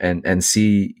come and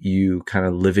see you kind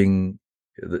of living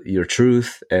your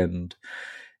truth and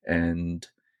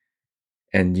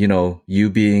you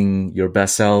being your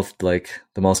best self, like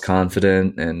the most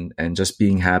confident and just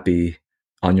being happy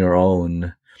on your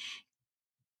own.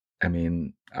 I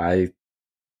mean, I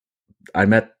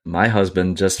met my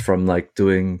husband just from like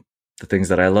doing the things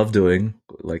that I love doing,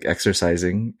 like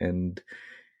exercising, and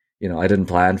I didn't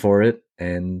plan for it,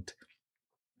 and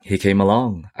he came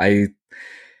along.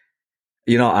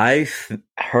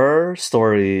 Her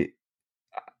story,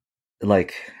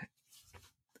 like,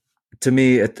 to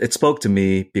me, it spoke to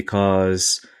me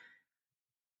because,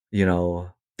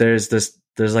 there's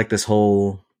like this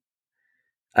whole,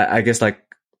 I guess, like,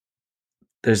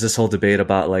 there's this whole debate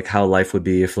about like how life would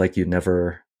be if like you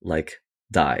never like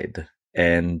died,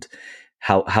 and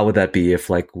how would that be if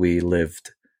like we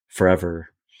lived forever.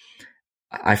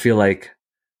 I feel like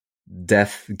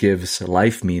death gives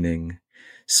life meaning.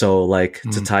 So like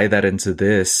to tie that into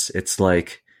this, it's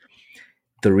like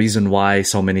the reason why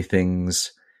so many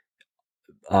things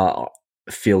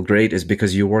feel great is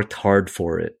because you worked hard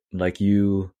for it. Like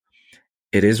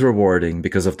it is rewarding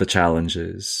because of the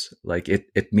challenges. Like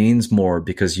it means more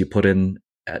because you put in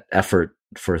effort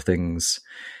for things,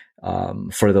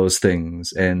 for those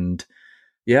things. And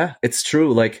yeah, it's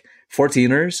true. Like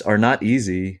 14ers are not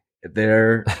easy.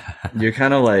 You're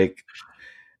kind of like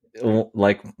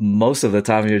most of the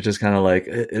time you're just kind of like,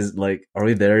 are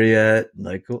we there yet?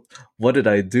 Like, what did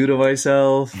I do to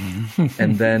myself?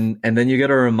 and then you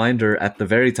get a reminder at the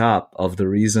very top of the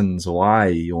reasons why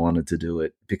you wanted to do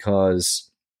it,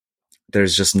 because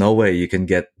there's just no way you can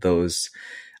get those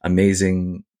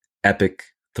amazing epic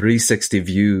 360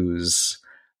 views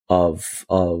of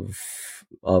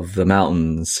the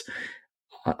mountains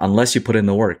unless you put in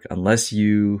the work, unless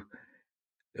you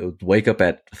wake up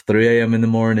at 3 a.m. in the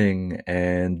morning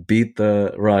and beat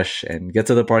the rush and get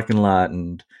to the parking lot,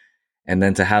 and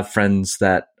then to have friends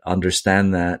that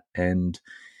understand that and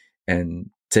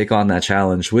take on that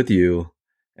challenge with you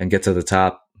and get to the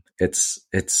top. It's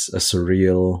a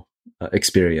surreal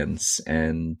experience,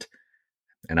 and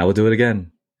I would do it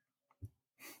again.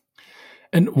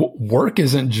 And work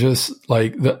isn't just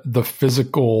like the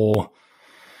physical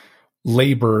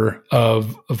labor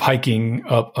of hiking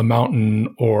up a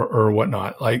mountain or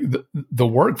whatnot. Like the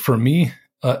work for me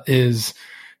is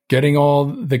getting all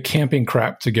the camping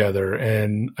crap together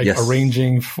and like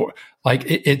arranging for, like,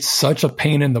 it's such a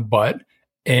pain in the butt.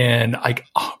 And like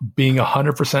being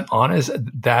 100% honest,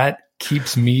 that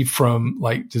keeps me from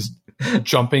like just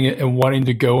jumping and wanting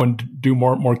to go and do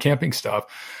more camping stuff.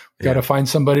 Got to find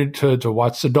somebody to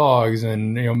watch the dogs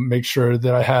and, make sure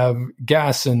that I have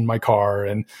gas in my car,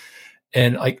 and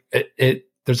like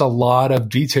there's a lot of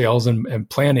details and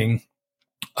planning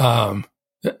that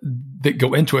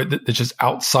go into it that's just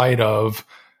outside of,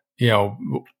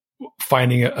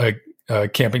 finding a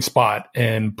camping spot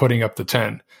and putting up the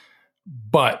tent.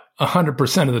 But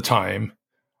 100% of the time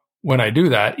when I do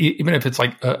that, even if it's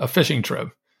like a fishing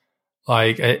trip,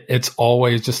 like it's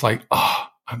always just like, oh,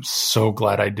 I'm so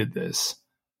glad I did this.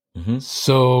 Mm-hmm.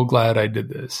 So glad I did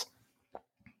this.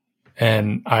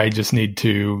 And I just need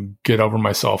to get over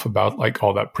myself about like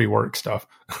all that pre-work stuff.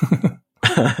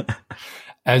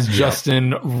 As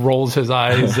Justin rolls his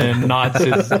eyes and nods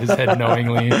his head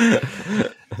knowingly.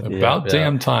 About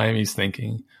damn time, he's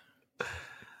thinking.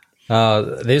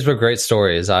 These were great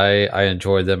stories. I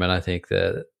enjoyed them, and I think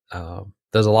that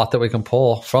there's a lot that we can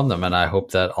pull from them. And I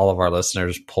hope that all of our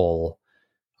listeners pull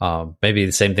maybe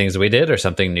the same things we did or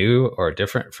something new or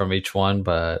different from each one,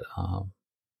 but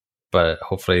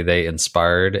hopefully they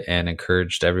inspired and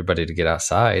encouraged everybody to get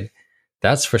outside.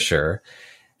 That's for sure.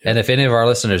 And if any of our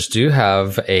listeners do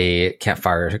have a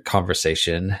campfire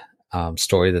conversation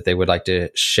story that they would like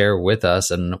to share with us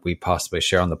and we possibly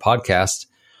share on the podcast,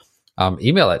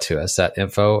 email it to us at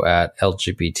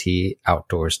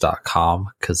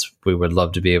info@lgbtoutdoors.com, because we would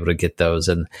love to be able to get those.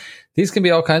 And these can be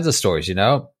all kinds of stories,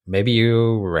 Maybe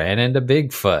you ran into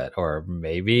Bigfoot, or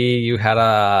maybe you had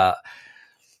a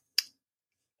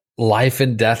life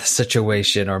and death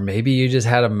situation, or maybe you just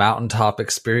had a mountaintop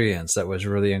experience that was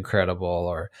really incredible,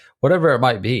 or whatever it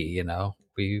might be.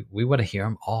 We want to hear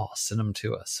them all. Send them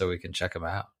to us so we can check them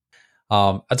out.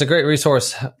 It's a great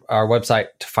resource, our website,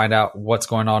 to find out what's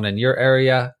going on in your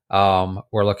area.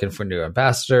 We're looking for new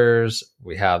ambassadors.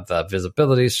 We have the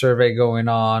visibility survey going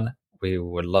on. We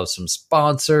would love some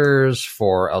sponsors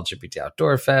for LGBT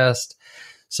Outdoor Fest.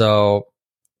 So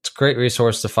it's a great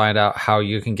resource to find out how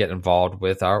you can get involved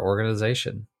with our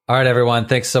organization. All right, everyone.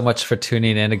 Thanks so much for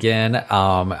tuning in again.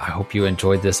 I hope you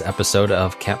enjoyed this episode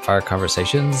of Campfire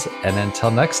Conversations. And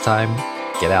until next time,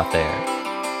 get out there.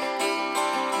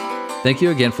 Thank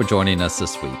you again for joining us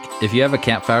this week. If you have a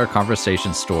campfire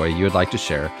conversation story you would like to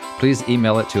share, please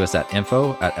email it to us at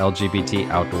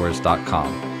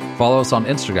info@lgbtoutdoors.com. Follow us on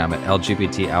Instagram at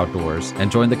lgbtoutdoors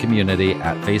and join the community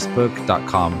at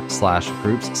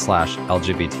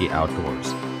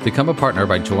facebook.com/groups/lgbtoutdoors. Become a partner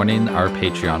by joining our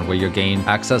Patreon, where you'll gain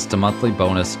access to monthly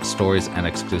bonus stories and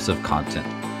exclusive content.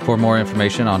 For more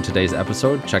information on today's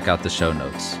episode, check out the show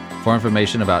notes. For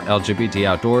information about LGBT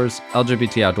Outdoors,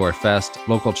 LGBT Outdoor Fest,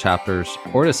 local chapters,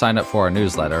 or to sign up for our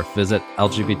newsletter, visit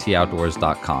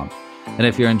lgbtoutdoors.com. And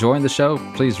if you're enjoying the show,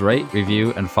 please rate,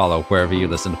 review, and follow wherever you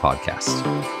listen to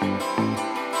podcasts.